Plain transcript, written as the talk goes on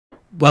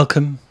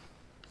Welcome,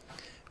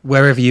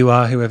 wherever you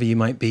are, whoever you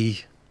might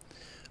be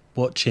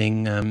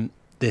watching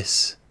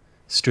this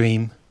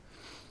stream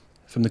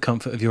from the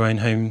comfort of your own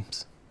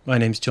homes. My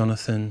name's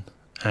Jonathan,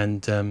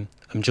 and I'm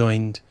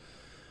joined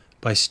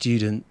by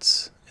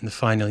students in the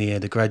final year,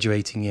 the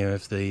graduating year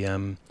of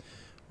the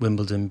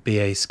Wimbledon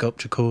BA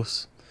Sculpture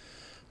course.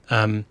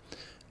 I'm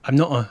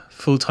not a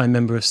full-time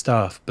member of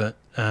staff, but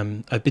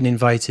I've been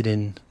invited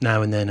in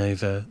now and then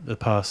over the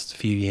past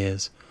few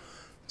years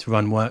to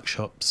run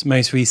workshops.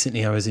 Most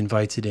recently I was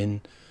invited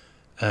in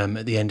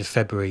at the end of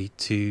February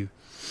to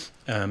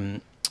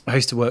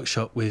host a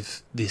workshop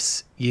with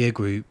this year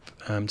group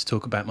to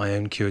talk about my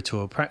own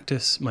curatorial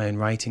practice, my own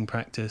writing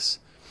practice,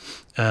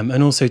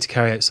 and also to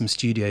carry out some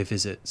studio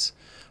visits,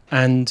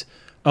 and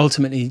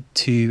ultimately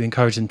to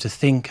encourage them to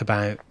think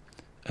about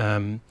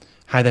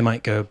how they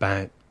might go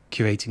about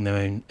curating their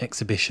own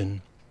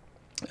exhibition,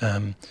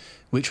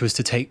 which was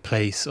to take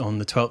place on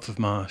the 12th of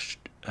March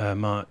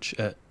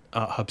at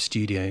Art Hub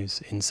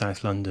Studios in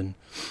South London,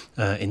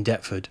 in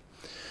Deptford.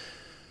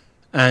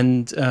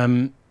 And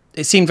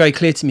it seemed very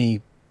clear to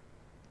me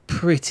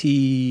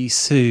pretty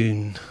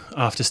soon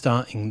after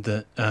starting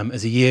that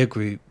as a year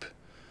group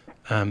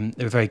they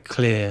were very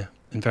clear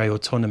and very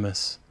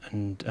autonomous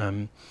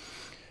and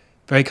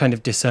very kind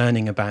of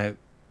discerning about,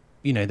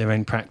 you know, their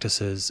own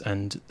practices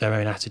and their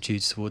own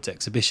attitudes towards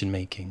exhibition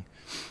making.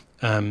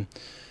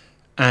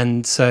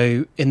 And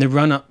so in the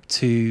run-up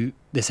to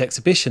this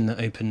exhibition that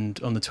opened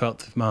on the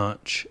 12th of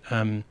March,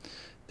 there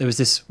was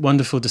this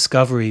wonderful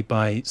discovery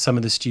by some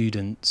of the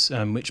students,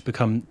 which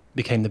became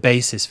the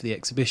basis for the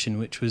exhibition,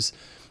 which was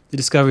the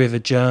discovery of a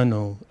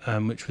journal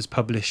which was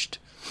published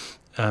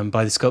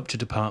by the sculpture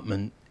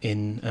department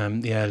in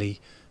the early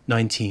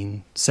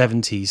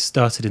 1970s,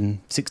 started in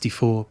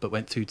 '64 but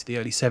went through to the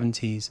early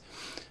 '70s.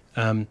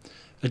 A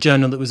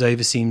journal that was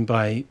overseen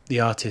by the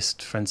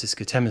artist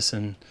Francisca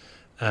Temerson,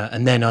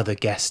 and then other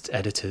guest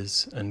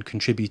editors and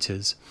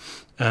contributors.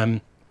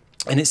 And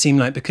it seemed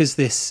like, because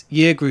this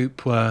year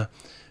group were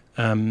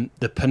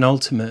the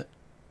penultimate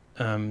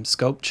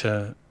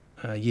sculpture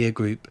year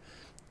group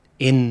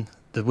in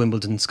the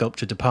Wimbledon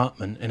Sculpture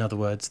department, in other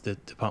words, the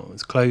department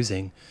was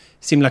closing,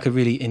 it seemed like a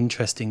really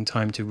interesting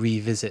time to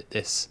revisit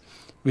this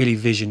really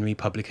visionary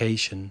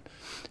publication.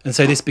 And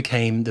so this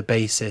became the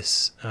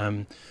basis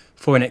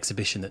for an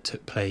exhibition that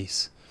took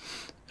place.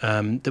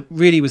 That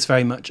really was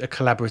very much a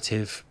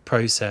collaborative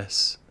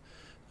process.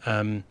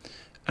 And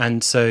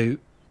so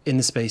in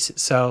the space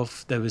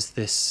itself, there was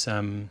this,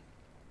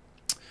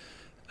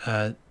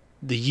 the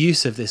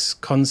use of this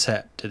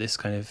concept, this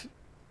kind of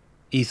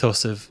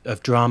ethos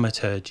of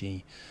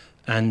dramaturgy.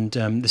 And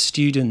the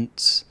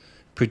students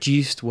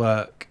produced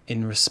work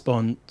in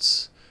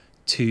response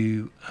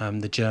to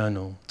the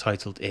journal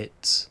titled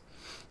It's.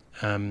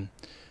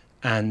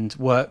 And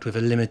worked with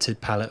a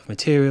limited palette of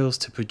materials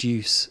to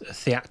produce a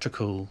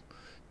theatrical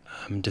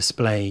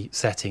display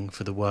setting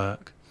for the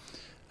work.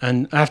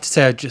 And I have to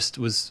say, I just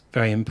was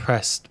very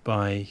impressed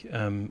by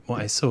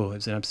what I saw. It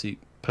was an absolute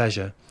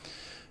pleasure.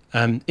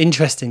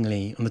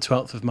 Interestingly, on the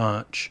 12th of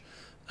March,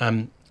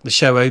 the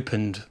show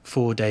opened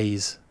 4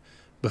 days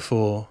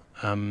before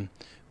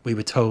we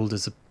were told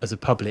as a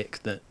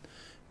public that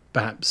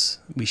perhaps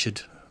we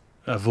should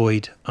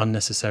avoid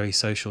unnecessary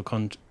social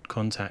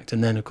contact.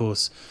 And then, of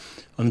course,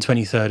 on the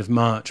 23rd of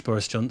March,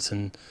 Boris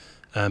Johnson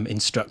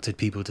instructed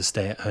people to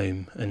stay at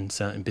home and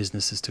certain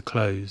businesses to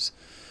close.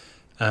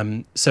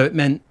 So it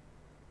meant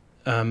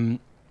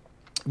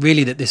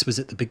really that this was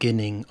at the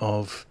beginning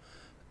of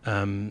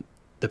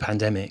the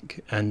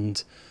pandemic.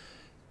 And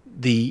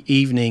the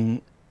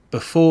evening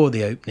before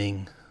the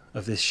opening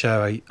of this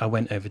show, I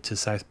went over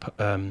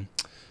to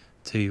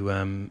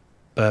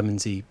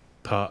Bermondsey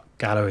Park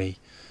Gallery,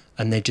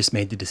 and they just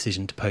made the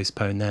decision to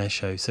postpone their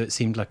show. So it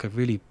seemed like a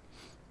really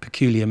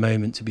peculiar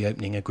moment to be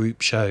opening a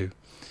group show,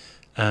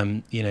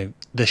 you know,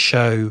 the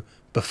show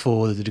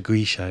before the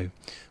degree show,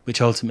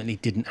 which ultimately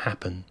didn't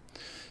happen.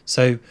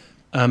 So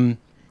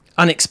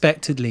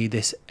unexpectedly,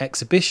 this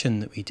exhibition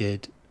that we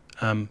did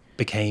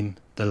became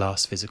the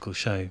last physical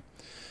show.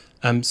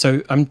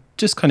 So I'm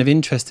just kind of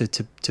interested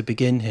to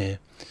begin here,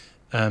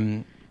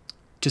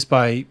 just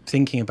by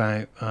thinking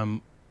about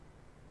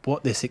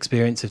what this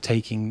experience of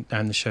taking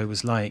down the show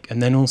was like,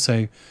 and then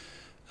also,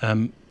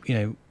 you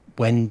know,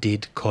 when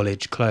did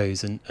college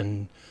close?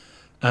 And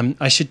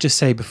I should just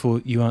say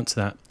before you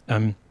answer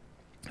that,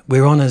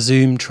 we're on a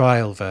Zoom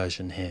trial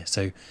version here,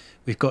 so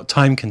we've got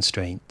time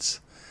constraints.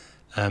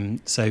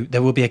 So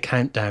there will be a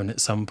countdown at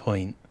some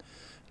point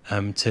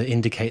to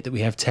indicate that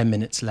we have 10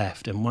 minutes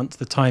left, and once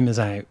the time is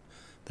out,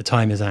 the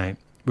time is out.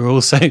 We're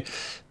also,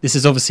 this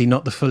is obviously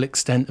not the full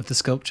extent of the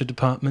sculpture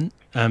department,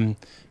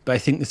 but I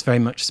think this very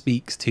much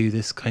speaks to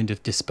this kind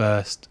of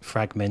dispersed,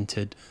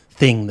 fragmented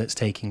thing that's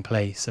taking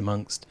place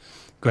amongst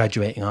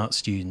graduating art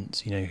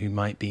students, you know, who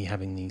might be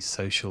having these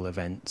social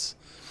events.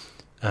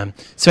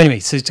 So anyway,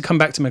 so to come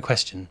back to my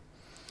question,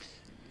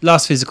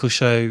 last physical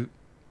show,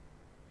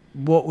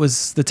 what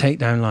was the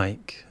takedown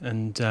like,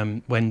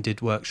 and when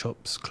did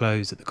workshops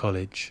close at the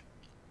college?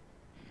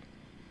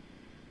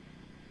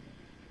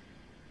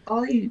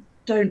 I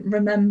don't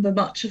remember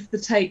much of the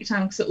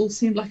takedown because it all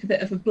seemed like a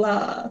bit of a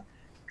blur,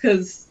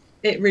 because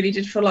it really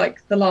did feel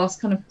like the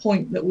last kind of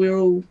point that we were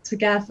all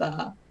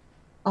together.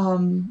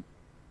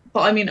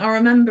 But I mean, I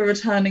remember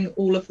returning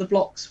all of the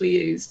blocks we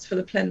used for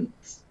the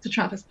plinths to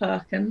Travis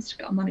Perkins to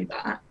get our money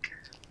back.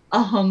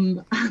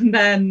 And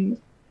then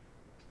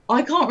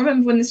I can't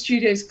remember when the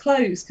studios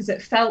closed, because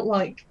it felt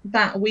like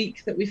that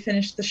week that we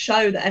finished the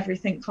show that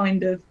everything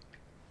kind of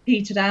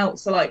petered out.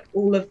 So like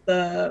all of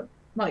the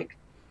like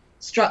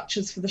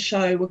structures for the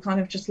show were kind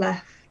of just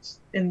left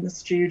in the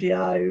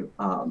studio.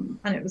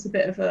 And it was a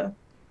bit of a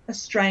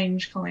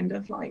strange kind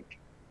of like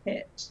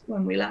hit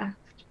when we left.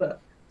 But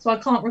so I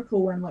can't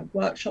recall when like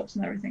workshops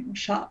and everything were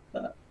shut,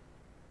 but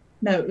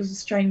no, it was a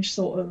strange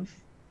sort of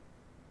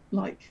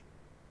like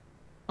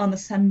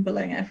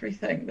unassembling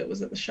everything that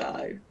was at the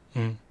show.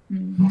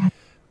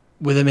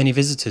 Were there many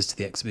visitors to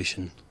the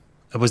exhibition?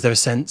 Or was there a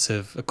sense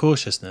of a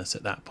cautiousness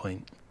at that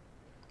point?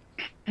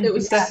 It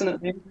was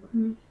definitely.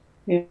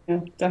 Yeah,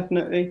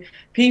 definitely.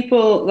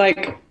 People,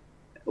 like,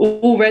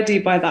 already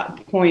by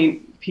that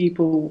point,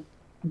 people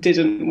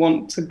didn't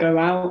want to go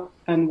out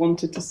and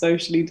wanted to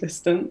socially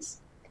distance.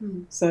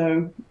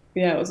 So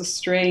yeah, it was a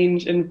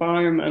strange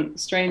environment,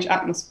 strange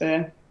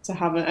atmosphere to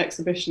have an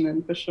exhibition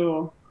in, for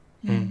sure.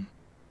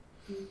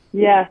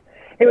 Yeah,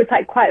 it was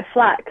like quite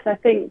flat, because I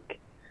think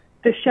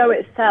the show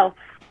itself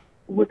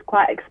was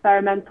quite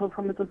experimental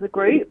from us as a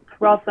group,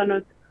 rather than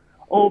us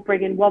all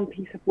bringing one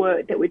piece of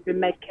work that we'd been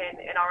making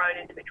in our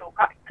own individual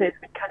practices.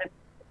 We'd kind of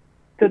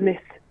done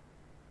this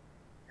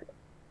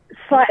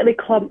slightly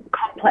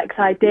complex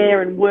idea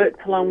and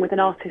worked along with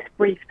an artist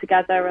brief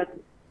together, and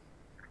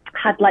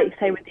had, like you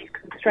say, with these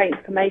constraints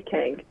for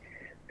making.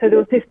 So there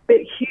was this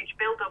big, huge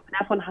build-up, and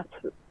everyone had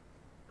to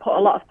put a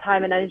lot of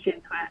time and energy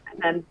into it.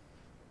 And then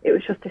it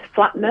was just this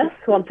flatness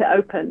once it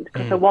opened,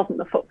 because there wasn't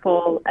the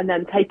footfall. And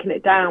then taking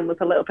it down was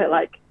a little bit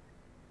like,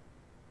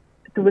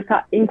 there was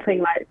that inkling,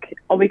 like,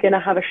 are we going to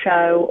have a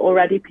show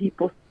already?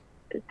 People's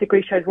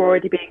degree shows were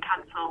already being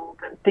cancelled,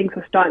 and things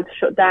were starting to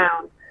shut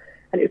down.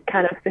 And it was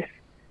kind of this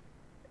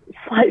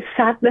slight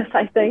sadness,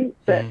 I think,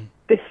 that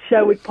this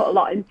show we'd put a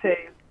lot into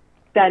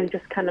then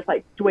just kind of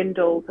like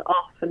dwindled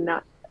off, and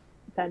that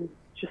then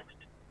just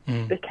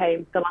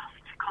became the last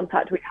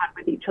contact we had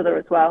with each other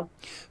as well.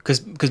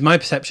 Because my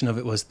perception of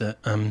it was that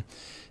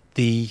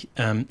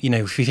you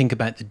know, if you think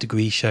about the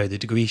degree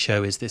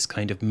show is this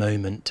kind of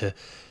moment to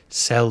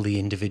sell the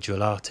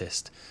individual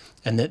artist,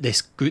 and that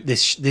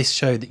this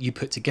show that you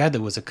put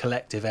together was a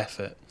collective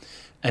effort.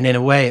 And in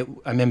a way,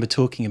 I remember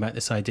talking about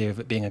this idea of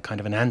it being a kind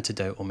of an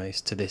antidote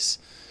almost to this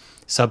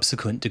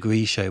subsequent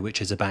degree show,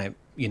 which is about,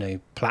 you know,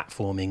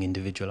 platforming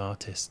individual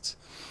artists.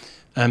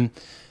 I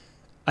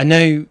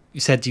know you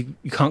said you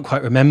can't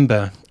quite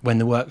remember when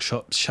the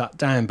workshops shut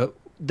down, but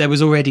there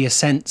was already a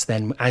sense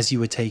then, as you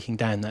were taking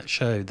down that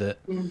show, that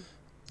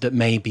that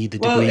maybe the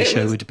degree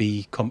show would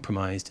be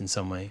compromised in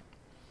some way.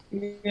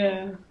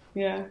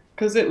 Yeah,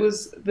 because it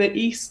was the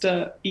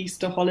Easter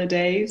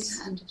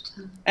holidays,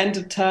 end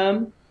of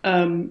term.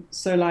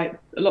 So like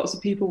lots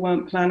of people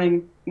weren't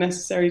planning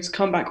necessarily to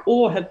come back,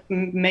 or had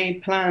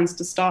made plans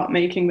to start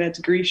making their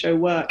degree show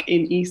work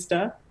in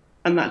Easter,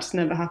 and that just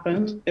never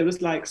happened. It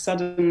was like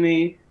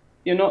suddenly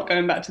you're not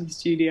going back to the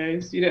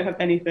studios, you don't have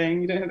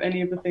anything, you don't have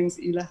any of the things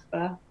that you left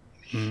there,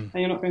 and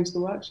you're not going to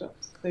the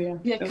workshops. So yeah,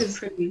 it was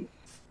pretty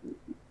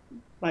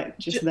like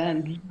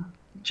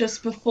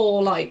just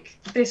before like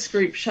this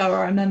group show,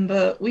 I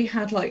remember we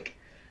had like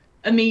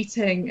a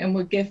meeting and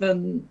were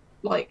given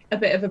like a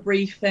bit of a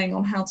briefing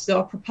on how to do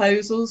our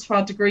proposals for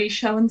our degree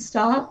show and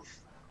stuff.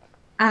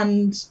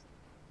 And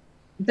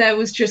there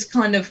was just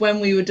kind of, when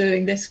we were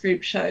doing this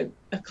group show,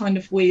 a kind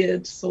of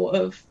weird sort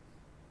of,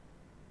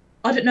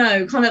 I don't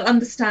know, kind of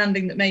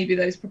understanding that maybe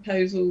those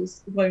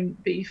proposals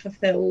won't be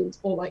fulfilled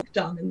or like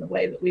done in the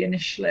way that we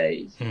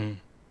initially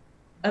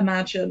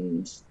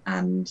imagined.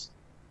 And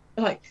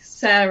like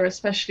Sarah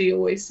especially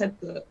always said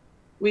that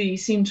we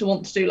seem to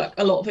want to do like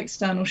a lot of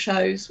external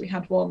shows. We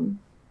had one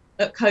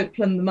at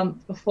Copeland the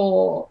month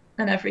before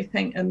and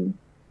everything, and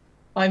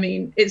I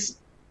mean it's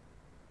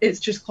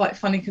just quite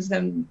funny because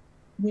then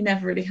we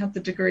never really had the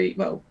degree,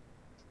 well,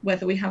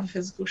 whether we have a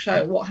physical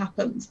show, what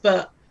happens,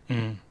 but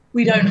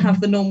we don't have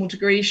the normal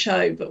degree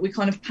show, but we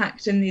kind of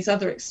packed in these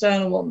other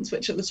external ones,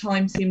 which at the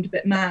time seemed a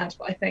bit mad,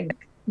 but I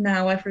think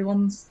now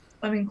everyone's,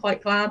 I mean,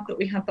 quite glad that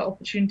we had that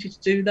opportunity to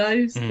do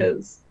those,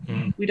 because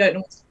we don't know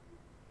what's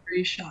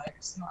degree show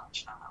so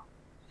much now.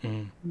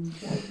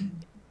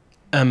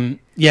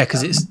 Yeah,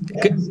 because it's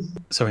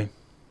sorry,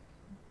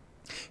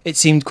 it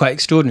seemed quite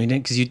extraordinary, didn't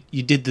it? Because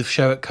you did the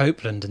show at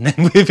Copeland, and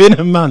then within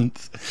a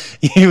month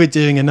you were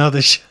doing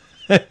another show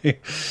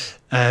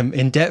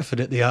in Deptford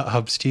at the Art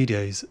Hub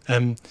Studios.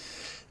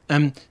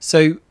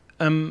 So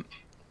I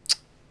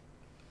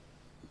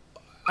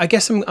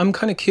guess I'm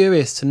kind of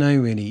curious to know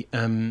really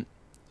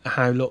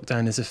how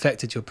lockdown has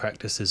affected your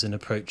practices and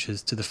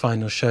approaches to the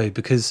final show,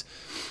 because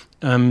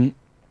you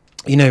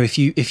know, if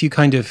you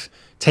kind of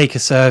take a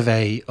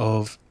survey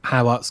of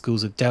how art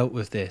schools have dealt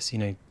with this, you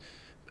know,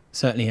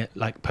 certainly at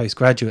like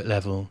postgraduate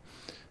level,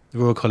 the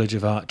Royal College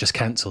of Art just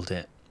cancelled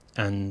it,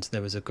 and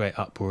there was a great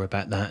uproar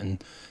about that,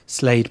 and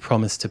Slade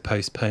promised to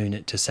postpone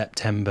it to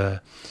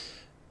September.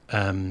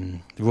 The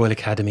Royal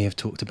Academy have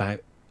talked about,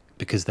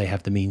 because they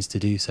have the means to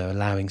do so,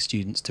 allowing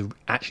students to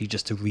actually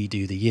just to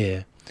redo the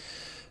year.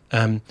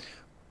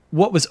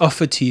 What was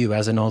offered to you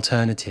as an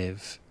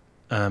alternative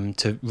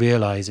to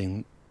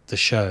realising the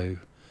show,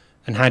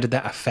 and how did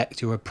that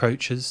affect your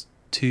approaches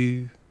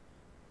to,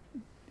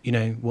 you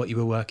know, what you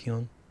were working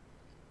on?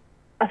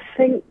 I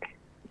think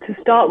to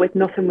start with,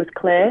 nothing was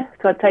clear.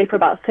 So I'd say for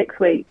about 6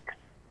 weeks,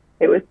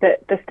 it was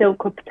that there still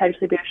could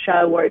potentially be a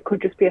show, or it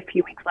could just be a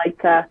few weeks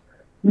later.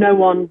 No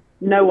one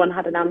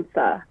had an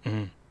answer.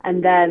 Mm.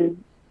 And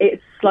then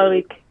it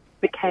slowly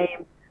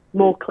became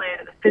more clear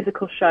that the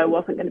physical show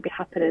wasn't going to be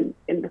happening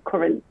in the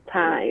current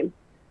time,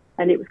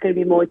 and it was going to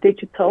be more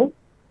digital,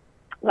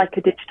 like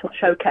a digital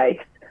showcase.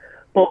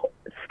 But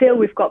still,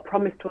 we've got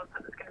promised to us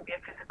that there's going to be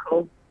a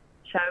physical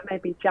show,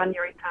 maybe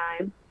January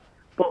time,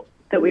 but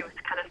that we were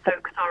to kind of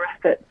focus our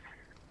efforts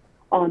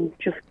on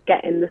just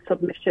getting the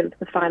submission for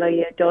the final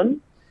year done,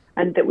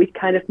 and that we'd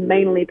kind of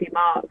mainly be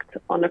marked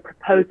on a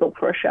proposal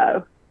for a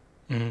show,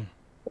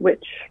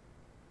 which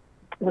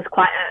was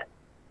quite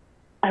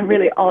a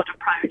really odd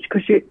approach,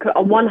 because you could,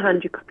 on one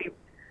hand, you could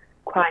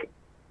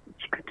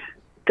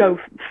go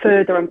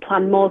further and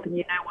plan more than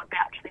you know would be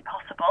actually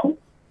possible,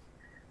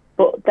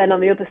 but then on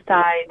the other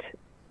side,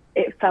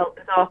 it felt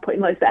bizarre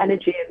putting loads of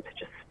energy into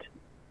just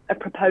a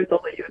proposal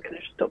that you were going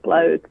to just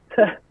upload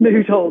to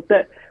Moodle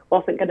that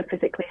wasn't going to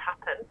physically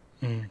happen.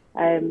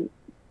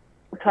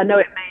 So I know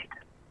it made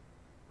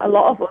a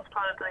lot of us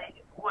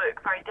probably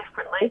work very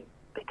differently,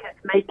 because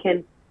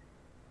making,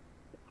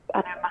 I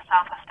know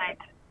myself,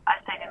 I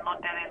stayed in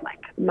London in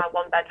like my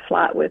one bed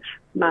flat with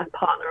my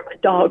partner and my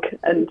dog,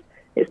 and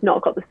it's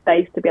not got the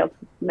space to be able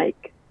to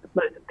make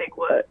loads of big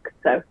work.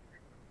 So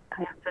I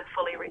have to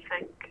fully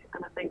rethink,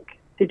 and I think,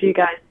 did you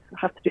guys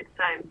have to do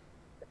the same?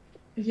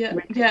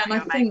 Yeah, and I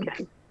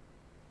think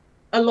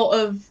a lot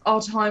of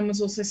our time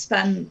was also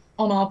spent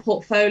on our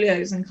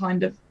portfolios and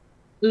kind of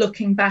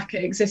looking back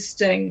at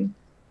existing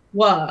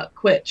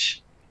work,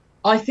 which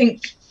I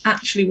think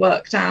actually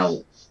worked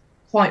out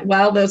quite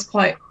well. There was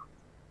quite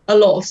a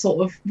lot of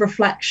sort of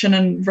reflection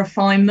and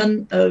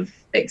refinement of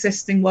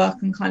existing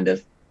work, and kind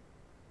of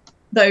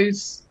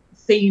those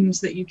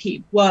themes that you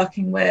keep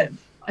working with.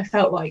 I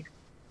felt like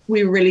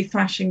we were really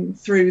thrashing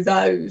through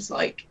those,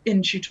 like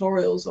in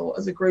tutorials or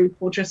as a group,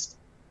 or just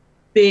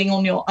being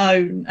on your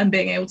own and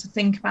being able to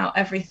think about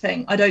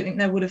everything. I don't think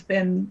there would have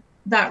been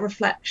that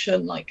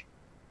reflection, like,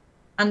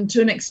 and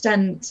to an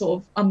extent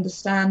sort of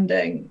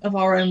understanding of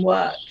our own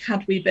work,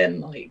 had we been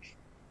like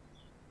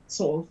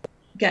sort of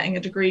getting a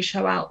degree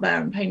show out there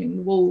and painting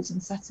the walls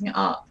and setting it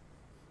up.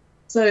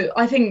 So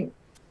I think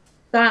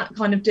that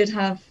kind of did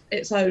have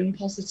its own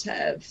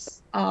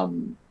positives,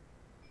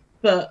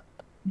 but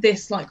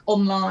this like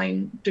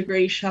online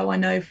degree show, I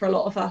know for a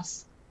lot of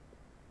us,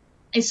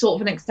 is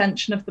sort of an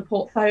extension of the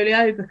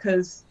portfolio,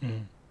 because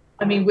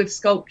I mean, with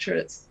sculpture,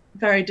 it's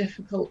very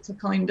difficult to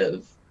kind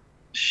of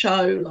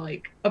show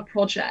like a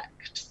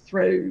project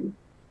through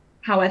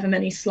however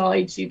many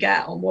slides you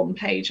get on one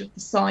page of the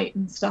site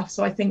and stuff.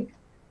 So I think,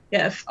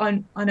 yeah,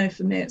 I know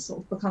for me, it's sort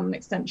of become an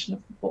extension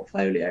of the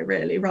portfolio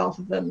really,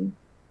 rather than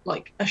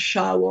like a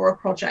show or a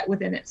project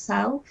within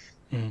itself.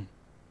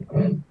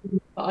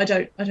 But I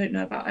don't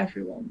know about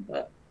everyone,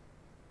 but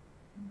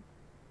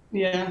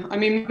yeah, I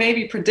mean,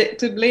 maybe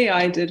predictably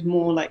I did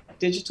more like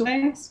digital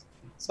things,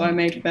 so I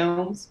made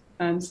films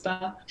and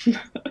stuff,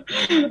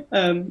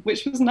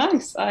 which was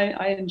nice.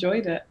 I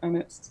enjoyed it, and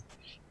it's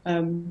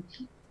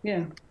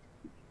yeah.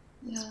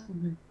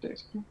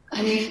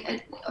 I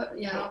mean,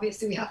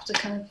 obviously we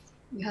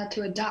had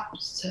to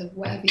adapt to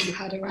whatever you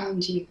had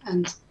around you,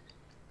 and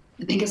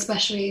I think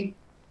especially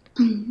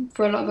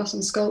for a lot of us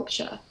in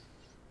sculpture,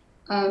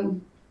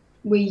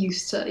 we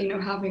used to,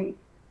 having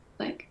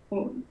like,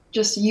 or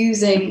just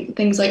using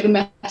things like the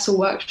metal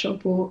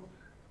workshop or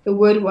the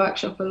wood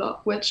workshop a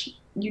lot, which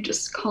you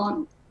just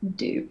can't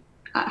do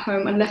at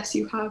home unless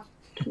you have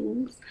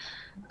tools.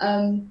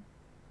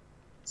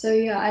 So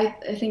yeah,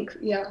 I think,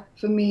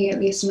 for me at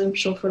least, and I'm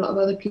sure for a lot of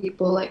other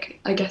people, like,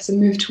 I guess a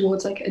move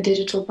towards like a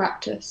digital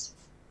practice,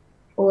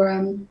 or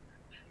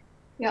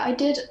I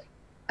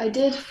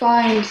did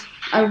find,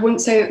 I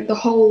wouldn't say the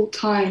whole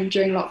time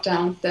during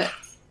lockdown that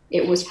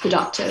it was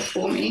productive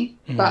for me,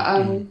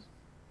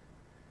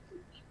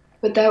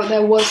 but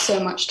there was so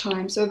much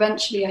time. So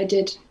eventually I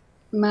did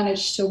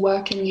manage to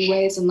work in new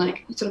ways and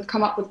like sort of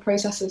come up with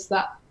processes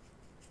that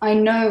I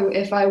know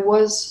if I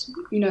was,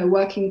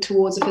 working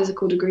towards a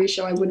physical degree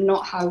show, I would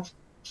not have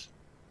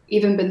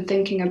even been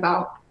thinking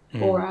about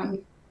or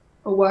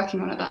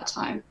working on at that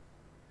time.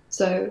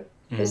 So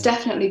there's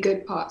definitely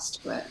good parts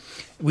to it.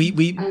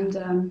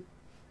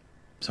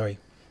 Sorry.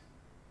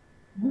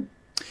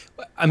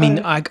 I mean,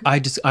 I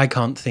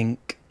can't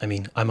think. I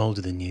mean, I'm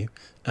older than you,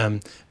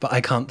 but I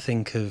can't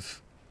think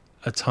of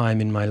a time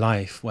in my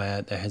life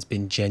where there has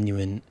been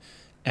genuine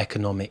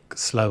economic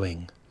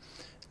slowing,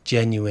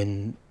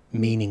 genuine,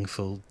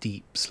 meaningful,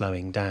 deep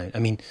slowing down. I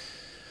mean,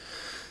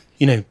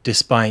 you know,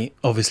 despite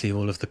obviously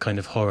all of the kind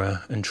of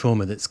horror and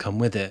trauma that's come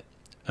with it.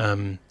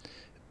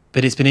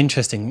 But it's been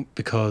interesting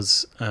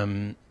because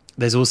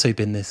there's also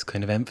been this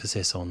kind of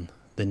emphasis on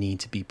the need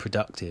to be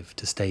productive,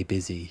 to stay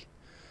busy,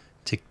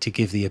 to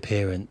give the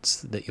appearance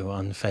that you're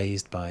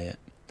unfazed by it.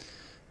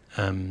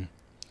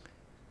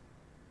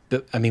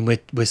 But I mean,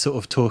 we're sort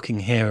of talking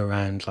here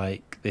around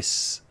like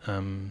this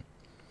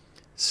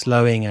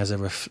slowing as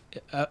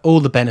all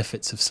the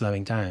benefits of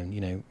slowing down, you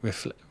know,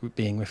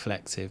 being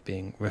reflective,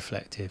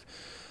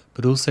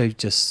 but also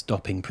just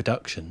stopping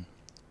production,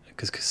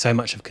 because so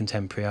much of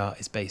contemporary art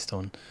is based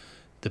on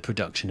the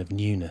production of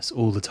newness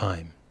all the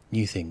time,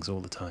 new things all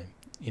the time,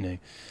 you know.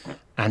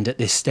 And at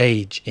this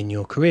stage in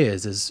your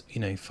careers as,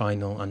 you know,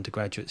 final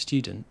undergraduate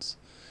students,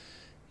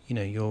 you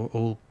know, you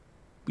all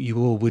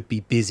would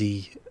be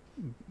busy,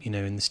 you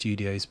know, in the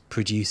studios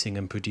producing.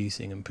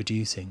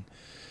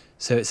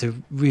 So it's a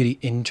really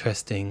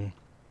interesting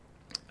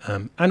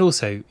and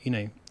also, you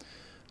know,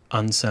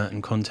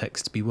 uncertain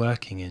context to be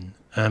working in.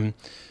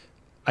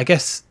 I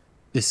guess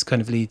this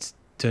kind of leads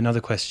to another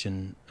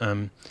question.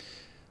 You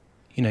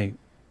know,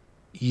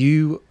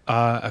 you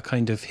are a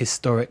kind of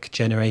historic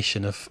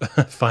generation of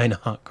fine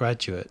art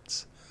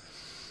graduates,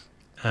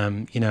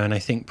 you know, and I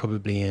think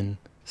probably in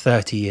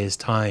 30 years'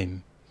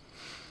 time,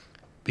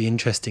 be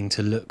interesting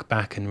to look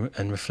back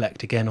and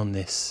reflect again on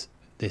this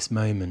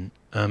moment.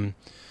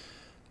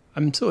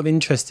 I'm sort of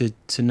interested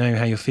to know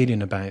how you're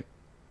feeling about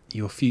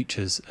your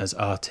futures as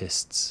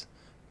artists,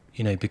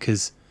 you know,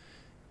 because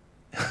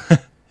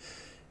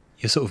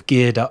you're sort of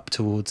geared up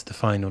towards the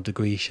final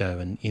degree show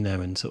and, you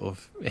know, and sort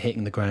of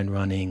hitting the ground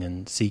running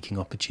and seeking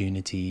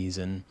opportunities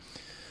and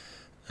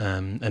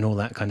all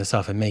that kind of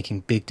stuff, and making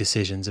big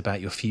decisions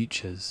about your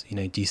futures. You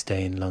know, do you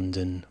stay in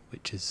London,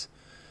 which is,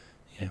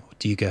 you know,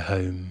 do you go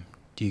home?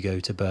 Do you go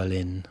to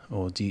Berlin,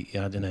 or do you,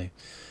 I don't know.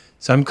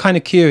 So I'm kind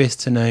of curious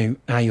to know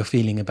how you're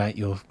feeling about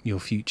your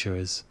future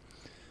as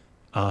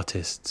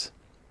artists.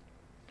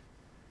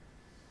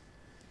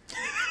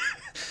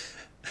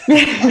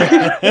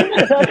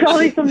 That's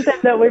probably something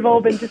that we've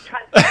all been just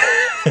trying to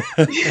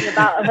think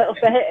about a little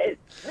bit.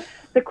 It's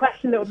the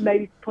question that would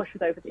maybe push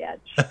us over the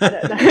edge.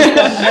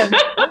 I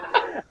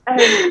don't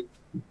know.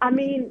 I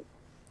mean,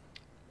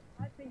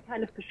 I've been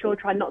kind of for sure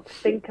trying not to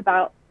think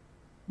about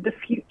the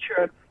future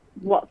of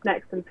what's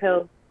next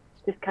until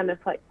this kind of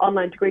like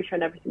online degree show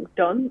and everything's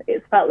done.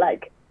 It's felt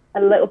like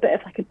a little bit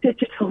of like a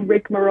digital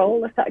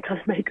rigmarole, if that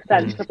kind of makes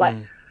sense, of like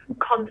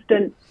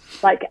constant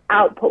like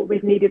output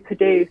we've needed to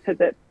do so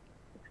that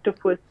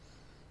stuff was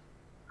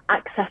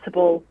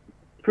accessible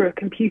through a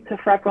computer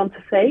for everyone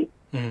to see,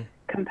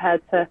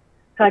 compared to,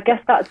 so I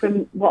guess that's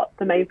been what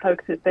the main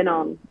focus has been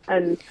on.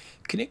 And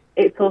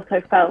it's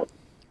also felt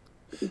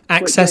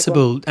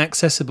accessible.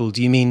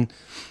 Do you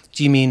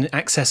mean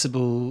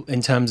accessible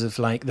in terms of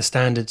like the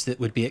standards that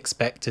would be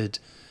expected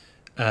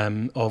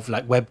of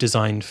like web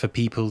design for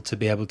people to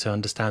be able to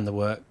understand the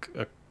work,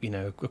 you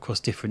know, across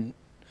different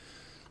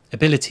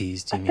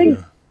abilities?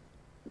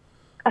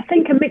 I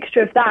think a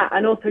mixture of that,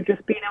 and also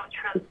just being able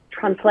to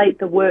translate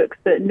the works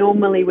that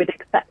normally we'd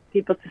expect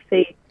people to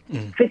see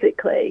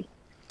physically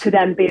to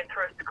then be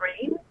through a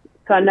screen.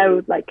 So I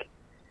know, like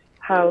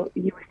how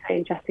you were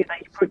saying, Jessie,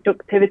 like your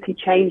productivity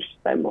changed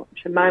so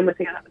much, and mine was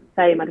exactly the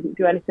same. I didn't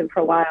do anything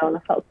for a while, and I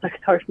felt so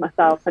sorry for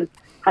myself, and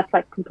had to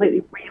like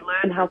completely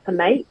relearn how to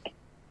make.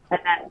 And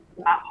then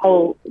that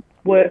whole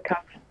work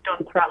I've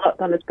done throughout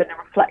lockdown has been a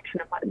reflection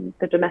of like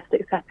the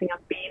domestic setting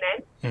I've been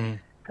in.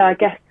 So I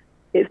guess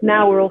it's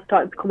now we're all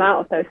starting to come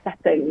out of those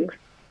settings.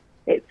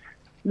 It's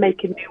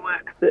making new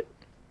works that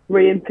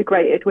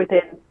reintegrated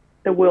within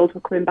the world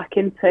we're coming back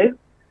into.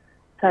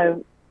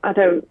 So I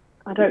don't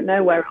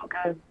know where it'll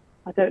go.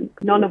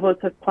 None of us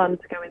have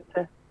planned to go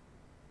into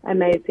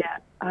MAs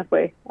yet, have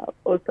we?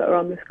 Us that are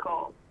on this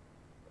call.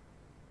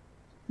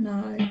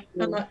 No.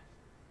 And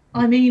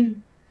I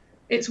mean,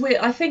 it's weird.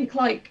 I think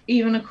like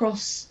even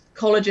across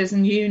colleges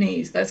and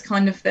unis, there's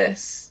kind of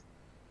this,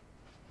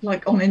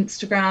 like on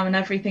Instagram and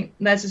everything,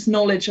 there's this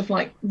knowledge of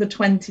like the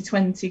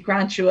 2020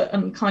 graduate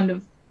and kind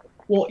of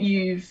what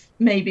you've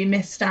maybe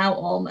missed out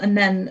on. And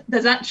then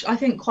there's actually, I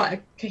think, quite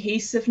a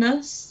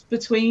cohesiveness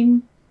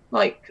between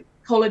like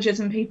colleges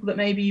and people that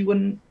maybe you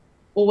wouldn't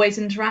always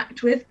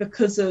interact with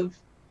because of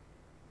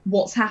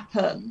what's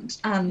happened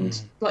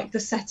and like the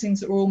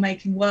settings that we're all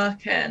making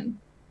work in.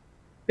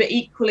 But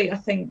equally, I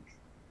think,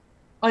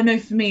 I know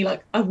for me,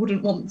 like I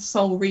wouldn't want the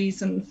sole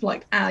reason for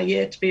like our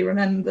year to be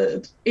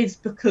remembered is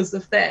because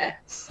of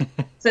this. So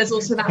there's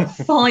also that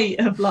fight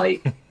of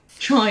like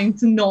trying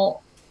to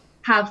not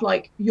have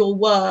like your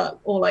work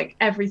or like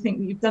everything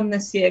that you've done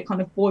this year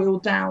kind of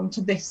boiled down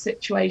to this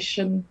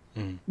situation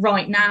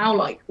right now,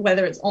 like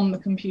whether it's on the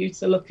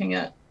computer looking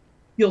at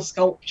your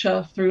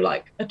sculpture through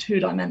like a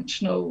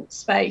two-dimensional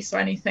space or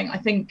anything. I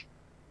think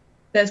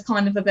there's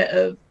kind of a bit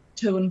of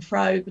to and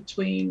fro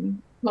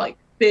between like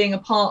being a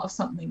part of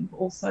something, but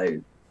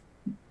also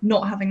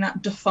not having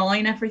that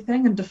define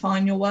everything and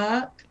define your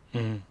work.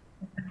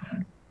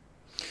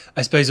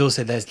 I suppose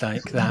also there's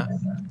like that,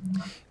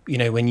 you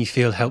know, when you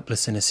feel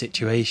helpless in a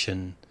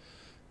situation,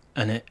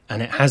 it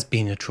has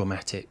been a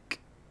traumatic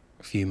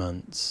few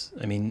months.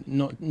 I mean,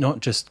 not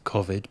just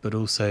COVID, but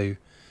also,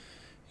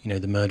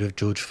 the murder of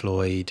George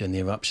Floyd and the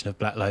eruption of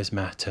Black Lives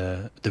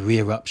Matter, the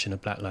re-eruption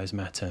of Black Lives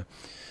Matter.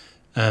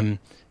 I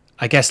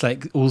guess,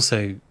 like,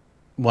 also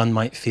one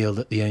might feel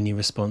that the only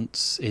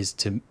response is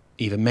to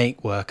either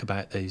make work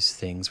about those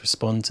things,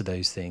 respond to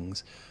those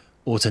things,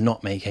 or to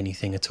not make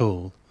anything at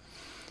all.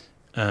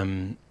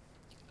 And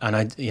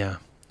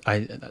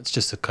that's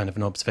just a kind of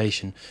an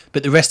observation.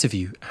 But the rest of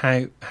you,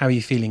 how are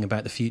you feeling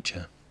about the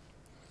future?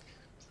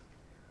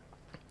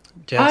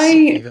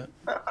 Jess,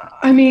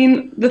 I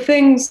mean, the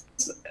things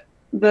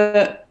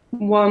that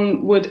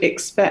one would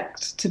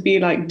expect to be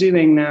like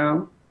doing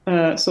now,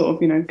 sort of,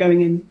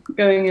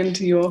 going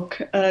into your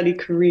early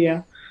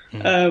career,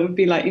 would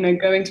be like,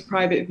 going to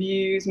private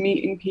views,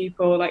 meeting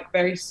people, like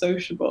very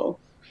sociable,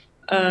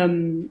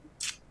 and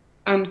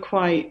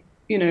quite,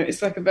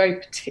 it's like a very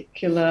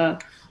particular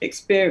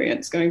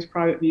experience going to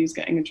private views,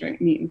 getting a drink,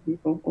 meeting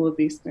people, all of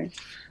these things,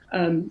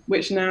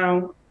 which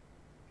now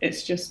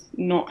it's just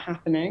not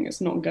happening.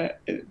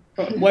 It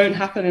won't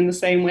happen in the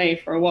same way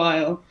for a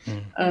while.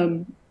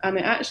 And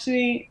it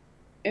actually,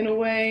 in a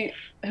way,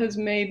 has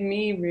made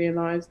me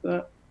realize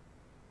that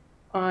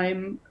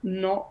I'm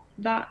not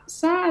that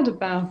sad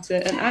about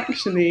it. And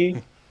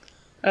actually,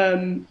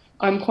 I'm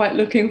quite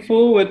looking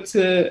forward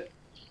to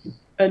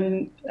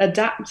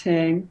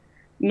adapting,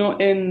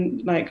 not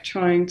in like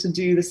trying to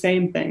do the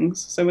same things.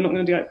 So we're not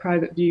going to do like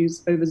private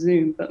views over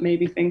Zoom, but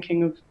maybe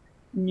thinking of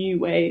new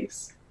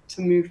ways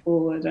to move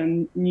forward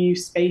and new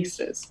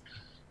spaces.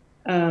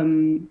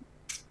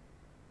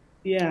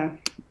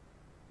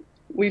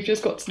 We've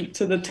just got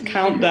to the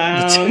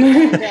countdown.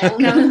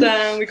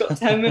 Countdown. We've got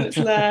 10 minutes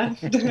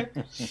left.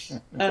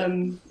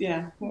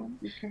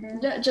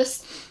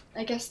 Just,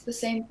 I guess the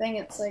same thing.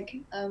 It's like,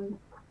 I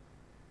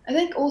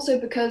think also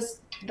because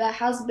there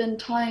has been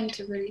time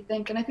to really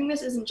think, and I think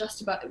this isn't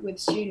just about with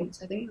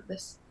students. I think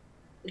that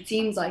it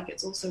seems like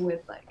it's also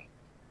with like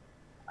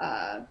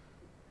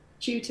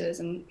tutors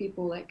and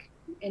people like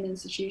in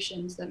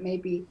institutions, that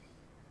maybe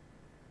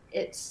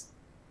it's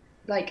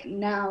like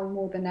now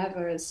more than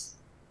ever it's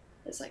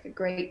like a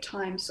great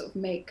time to sort of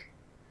make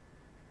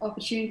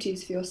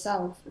opportunities for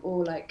yourself,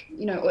 or like,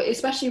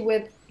 especially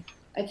with,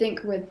 I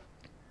think with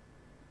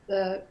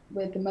the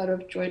murder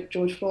of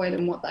George Floyd,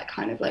 and what that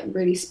kind of like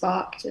really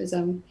sparked is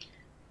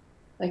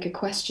like a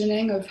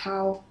questioning of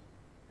how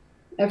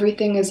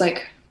everything is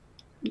like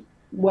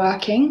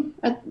working,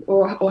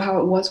 or how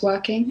it was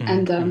working.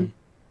 And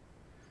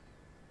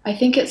I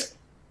think it's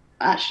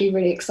actually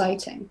really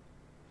exciting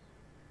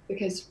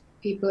because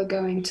people are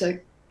going to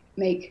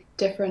make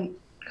different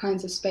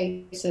kinds of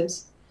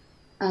spaces,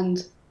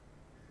 and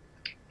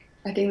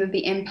I think that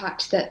the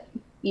impact that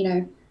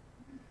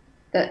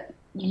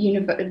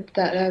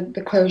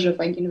the closure of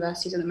like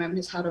universities at the moment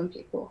has had on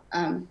people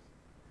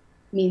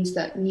means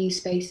that new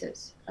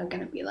spaces are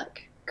going to be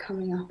like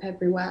coming up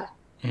everywhere.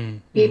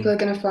 People are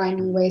going to find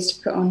new ways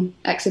to put on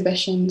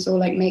exhibitions or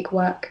like make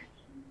work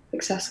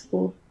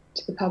accessible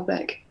to the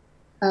public,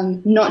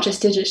 not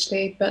just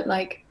digitally, but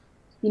like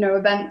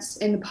events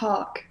in the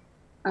park,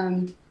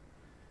 and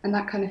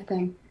that kind of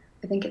thing.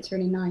 I think it's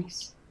really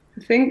nice.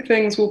 I think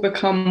things will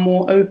become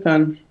more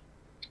open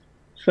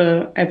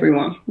for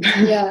everyone.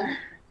 Yeah.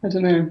 I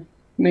don't know,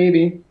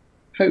 maybe,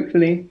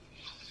 hopefully,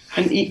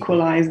 and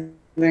equalizing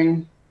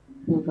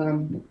with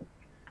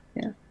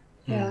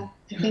Yeah,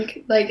 I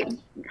think like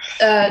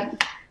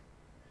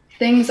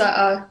things that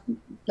are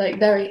like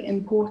very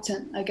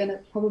important are gonna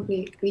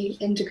probably be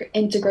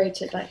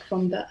integrated like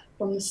from the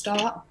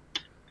start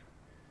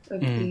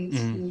of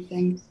these new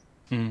things,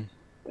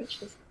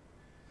 which is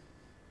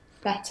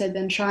better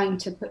than trying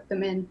to put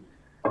them in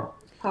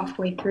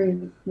halfway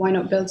through. Why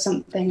not build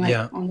something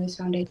like on those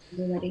foundations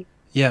already?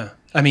 Yeah,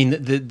 I mean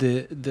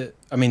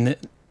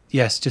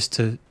yes. Just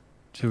to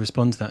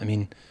respond to that, I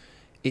mean,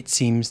 it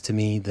seems to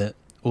me that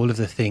all of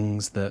the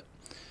things that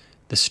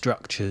the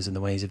structures and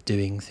the ways of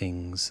doing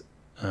things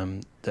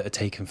that are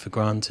taken for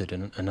granted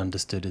and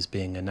understood as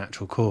being a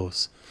natural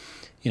course,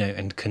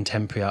 and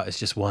contemporary art is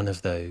just one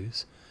of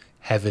those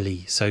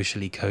heavily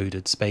socially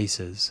coded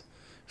spaces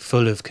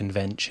full of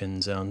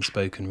conventions and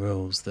unspoken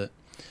rules that,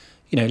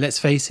 let's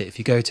face it, if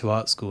you go to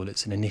art school,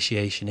 it's an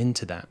initiation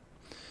into that.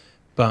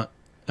 But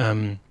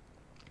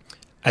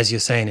as you're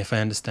saying, if I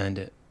understand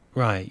it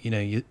right,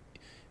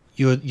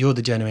 you're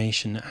the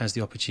generation that has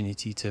the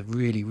opportunity to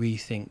really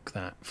rethink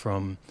that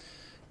from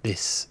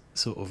this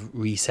sort of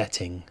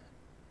resetting,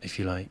 if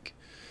you like.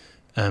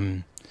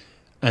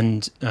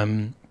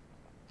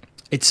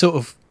 It's sort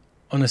of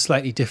on a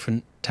slightly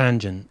different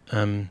tangent.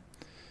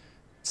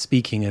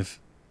 Speaking of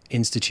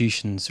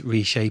institutions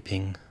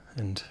reshaping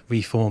and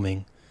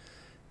reforming,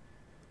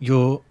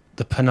 you're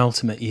the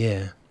penultimate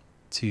year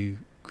to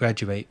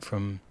graduate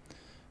from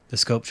the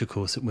sculpture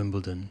course at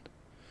Wimbledon.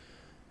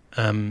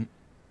 I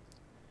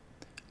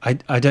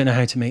don't know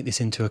how to make this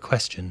into a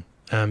question.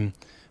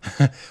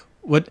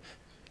 What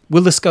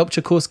will the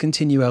sculpture course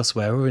continue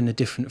elsewhere or in a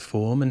different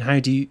form? And how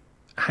do you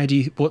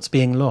what's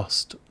being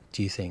lost,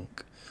 do you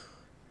think?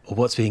 or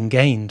what's being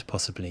gained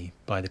possibly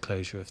by the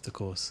closure of the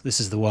course?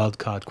 This is the wild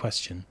card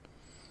question.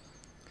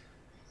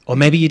 Or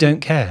maybe you don't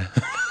care.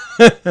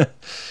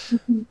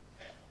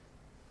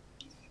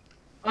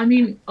 I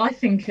mean, I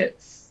think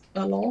it's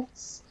a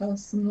loss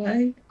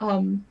personally.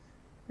 I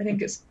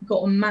think it's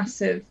got a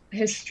massive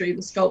history,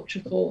 the sculpture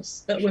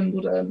course at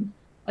Wimbledon.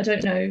 I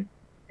don't know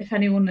if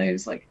anyone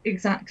knows like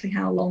exactly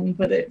how long,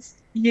 but it's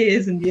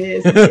years and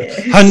years and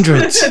years.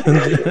 Hundreds.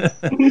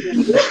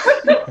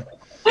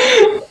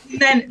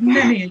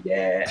 Many a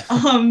year.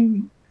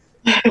 And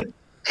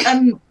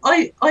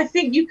I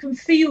think you can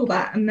feel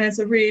that, and there's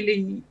a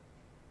really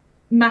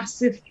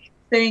massive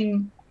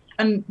thing,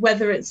 and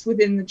whether it's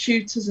within the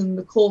tutors and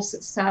the course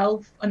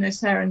itself. I know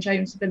Sarah and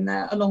James have been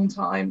there a long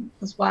time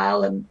as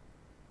well, and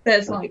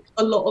there's like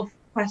a lot of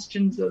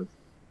questions of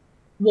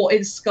what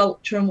is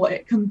sculpture and what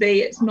it can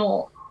be. It's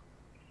not,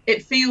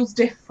 it feels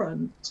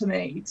different to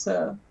me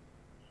to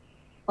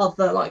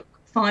other like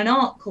fine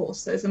art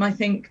courses, and I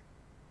think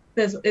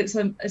it's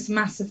a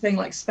massive thing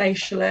like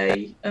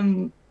spatially,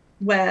 and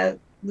where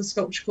the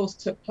sculpture course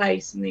took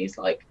place in these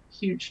like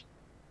huge,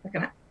 like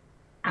an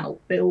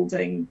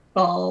outbuilding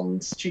barn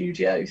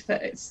studio.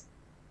 That it's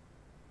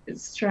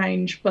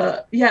strange,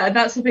 but yeah,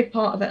 that's a big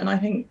part of it, and I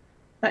think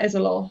that is a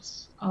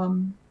loss.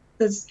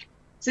 Is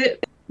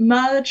it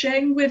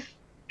merging with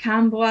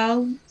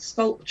Camberwell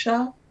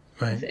sculpture?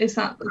 Right. Is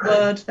that the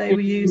word they were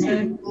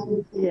using?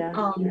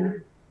 Yeah.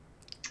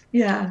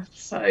 Yeah.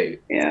 So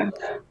Yeah.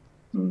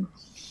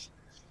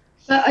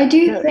 But I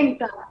do think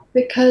that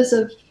because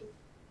of,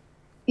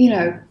 you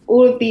know,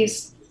 all of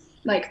these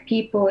like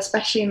people,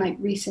 especially in like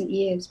recent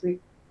years,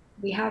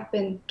 we have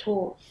been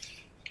taught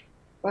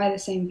by the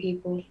same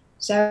people.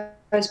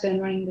 Sarah's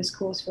been running this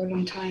course for a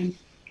long time.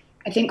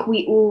 I think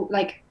we all,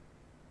 like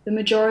the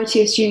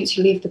majority of students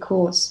who leave the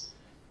course,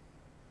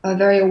 are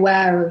very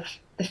aware of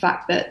the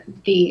fact that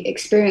the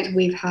experience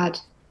we've had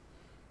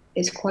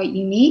is quite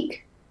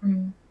unique.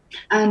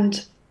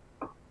 And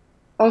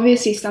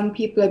obviously some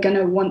people are going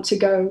to want to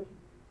go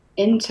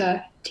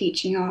into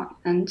teaching art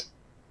and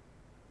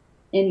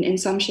in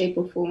some shape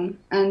or form,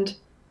 and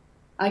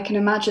I can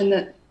imagine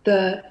that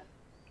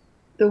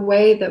the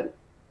way that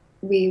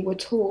we were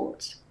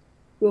taught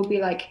will be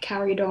like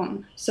carried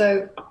on.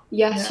 So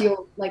yes, Yeah.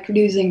 you're like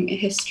losing a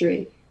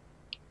history,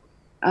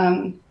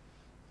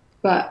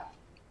 but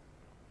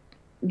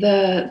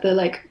the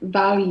like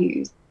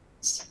values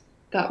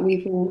that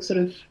we've all sort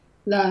of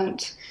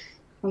learnt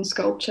on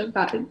sculpture,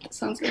 that it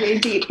sounds really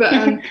deep,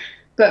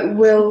 but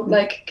will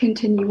like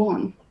continue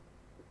on,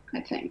 I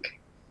think,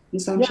 in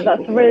some shape.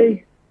 That's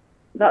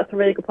a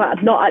really good point.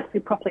 I've not actually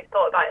properly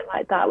thought about it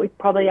like that. We've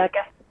probably, I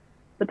guess,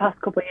 the past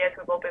couple of years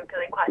we've all been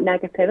feeling quite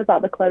negative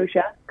about the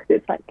closure, because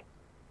it's like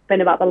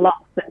been about the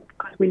loss, and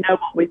because we know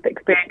what we've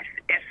experienced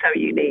is so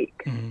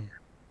unique.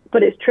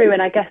 But it's true,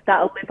 and I guess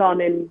that'll live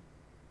on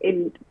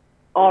in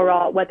our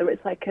art, whether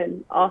it's like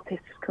an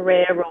artist's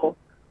career or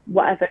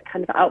whatever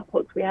kind of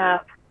outputs we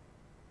have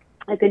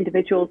as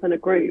individuals and a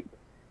group.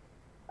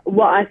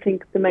 What I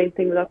think the main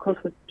thing with our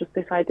course was just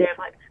this idea of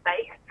like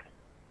space,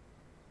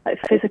 like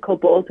physical,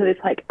 but also this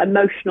like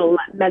emotional,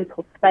 like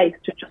mental space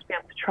to just be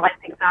able to try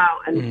things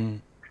out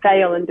and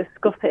fail and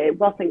discuss it. It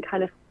wasn't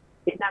kind of,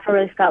 it never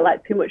really felt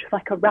like too much of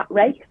like a rat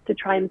race to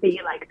try and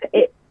be like the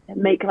it,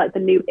 make like the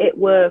new it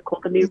work or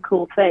the new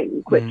cool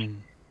thing, which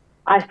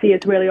I see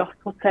as really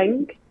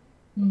off-putting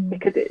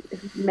because it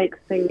makes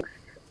things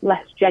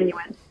less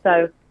genuine.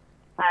 So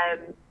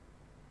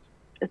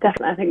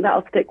definitely I think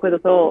that'll stick with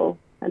us all.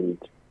 And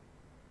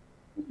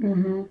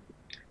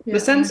the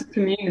sense of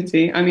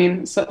community, I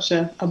mean, such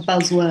a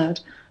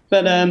buzzword,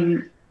 but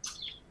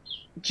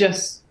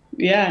just,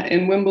 yeah,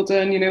 in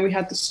Wimbledon, you know, we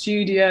had the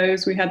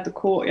studios, we had the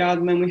courtyard,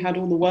 and then we had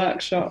all the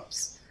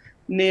workshops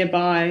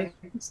nearby,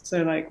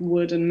 so like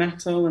wood and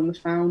metal and the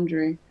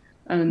foundry,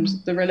 and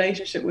the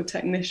relationship with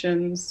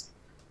technicians,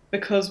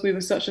 because we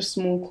were such a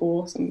small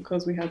course and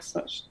because we had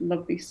such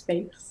lovely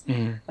space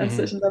and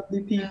such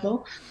lovely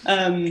people,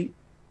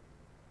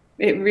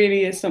 it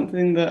really is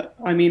something that,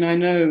 I mean, I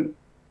know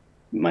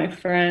my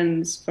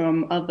friends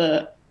from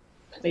other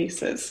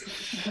places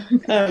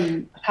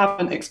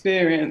haven't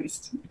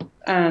experienced,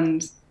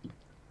 and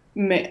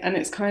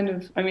it's kind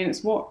of, I mean,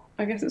 it's what,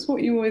 I guess it's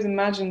what you always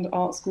imagined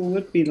art school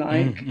would be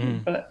like,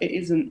 but it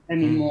isn't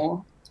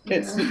anymore.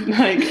 It's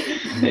like,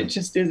 it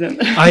just isn't.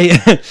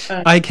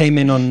 I came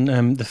in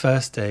on the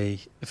first day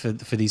for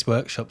these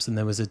workshops, and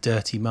there was a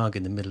dirty mug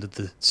in the middle of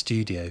the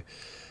studio,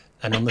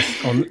 and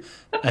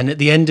and at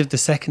the end of the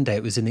second day,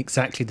 it was in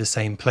exactly the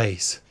same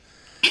place.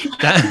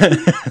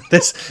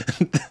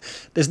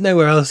 There's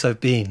nowhere else I've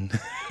been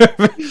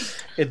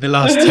in the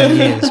last 10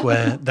 years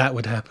where that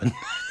would happen.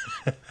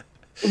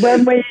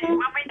 When we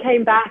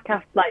came back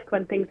after, like,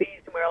 when things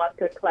eased and we were allowed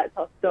to collect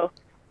our stuff,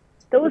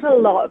 there was a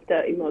lot of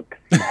dirty mugs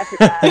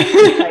everywhere.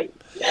 Like,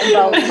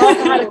 well, we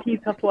also had a few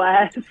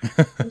Tupperwares.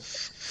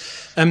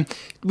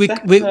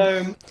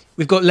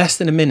 We've got less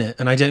than a minute,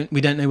 and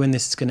we don't know when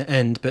this is going to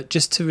end. But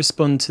just to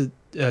respond to,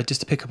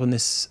 just to pick up on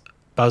this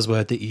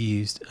buzzword that you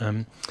used,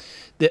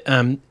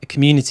 the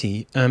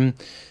community.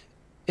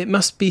 it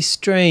must be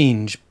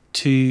strange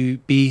to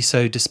be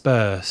so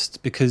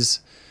dispersed because,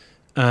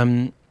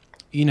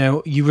 you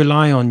know, you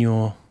rely on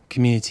your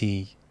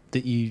community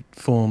that you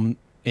form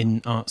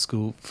in art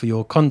school for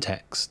your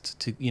context,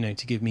 to, you know,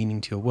 to give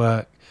meaning to your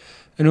work,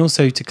 and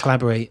also to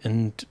collaborate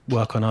and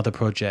work on other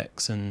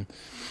projects. And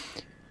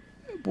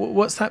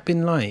what's that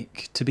been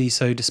like, to be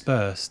so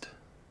dispersed?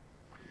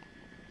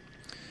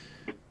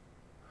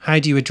 How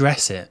do you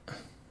address it?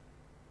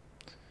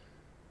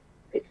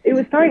 It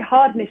was very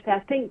hard initially. I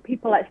think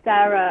people like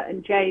Sarah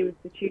and James,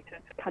 the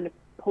tutors, kind of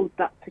pulled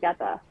that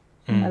together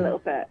a little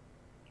bit.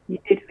 You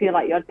did feel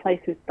like you had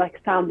places like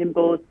sounding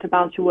boards to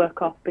bounce your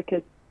work off,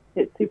 because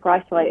it's super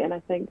isolating, I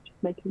think,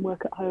 just making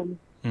work at home.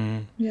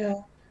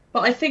 Yeah.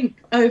 But I think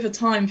over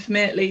time, for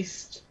me at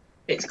least,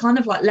 it's kind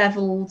of like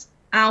leveled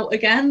out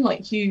again.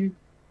 Like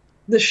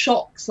the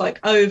shock's like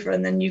over,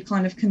 and then you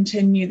kind of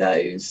continue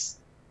those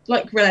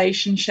like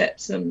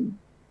relationships and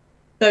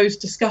those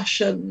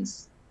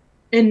discussions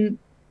in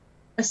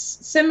a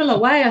similar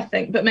way, I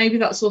think. But maybe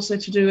that's also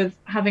to do with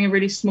having a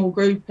really small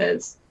group.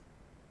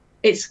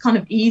 It's kind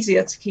of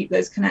easier to keep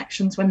those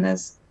connections when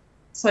there's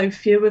so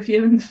few of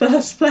you in the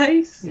first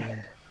place.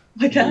 Yeah.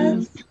 I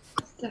guess.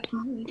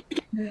 Definitely.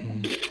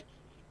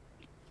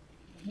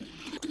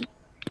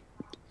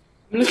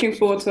 I'm looking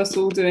forward to us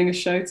all doing a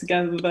show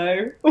together,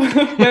 though.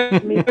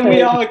 when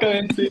we are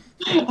going to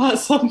at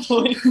some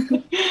point.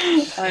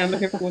 I am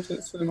looking forward to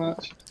it so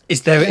much.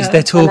 Is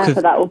there talk of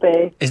that will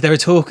be? Is there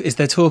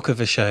talk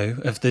of a show,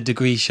 of the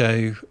degree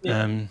show,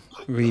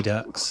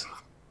 Redux?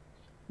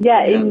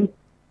 Yeah, in